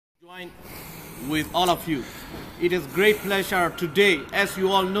join with all of you. It is great pleasure today, as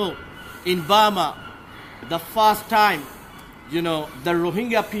you all know, in Burma, the first time, the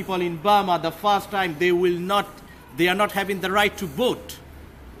Rohingya people in Burma, the first time they are not having the right to vote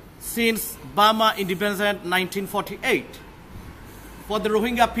since Burma independence 1948. For the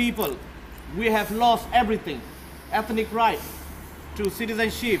Rohingya people, we have lost everything: ethnic rights to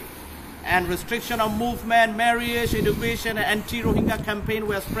citizenship, and restriction of movement, marriage, education, and anti-Rohingya campaign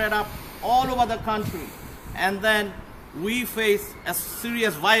were spread up all over the country. And then we face a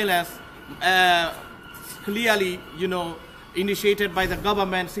serious violence, clearly, initiated by the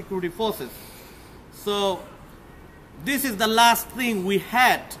government security forces. So this is the last thing we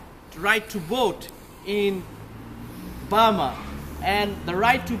had, right to vote in Burma. And the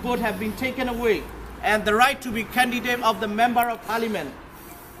right to vote have been taken away. And the right to be candidate of the member of parliament,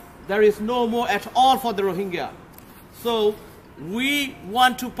 there is no more at all for the Rohingya. So we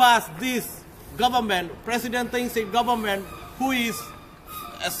want to pass this government, President Thon Khim government, who is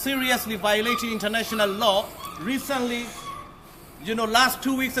seriously violating international law. Recently, last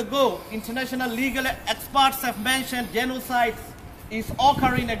 2 weeks ago, international legal experts have mentioned genocide is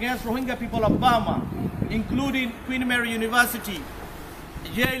occurring against Rohingya people of Burma, including Queen Mary University,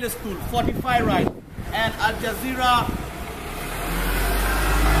 Yale School, 45 Right, and Al Jazeera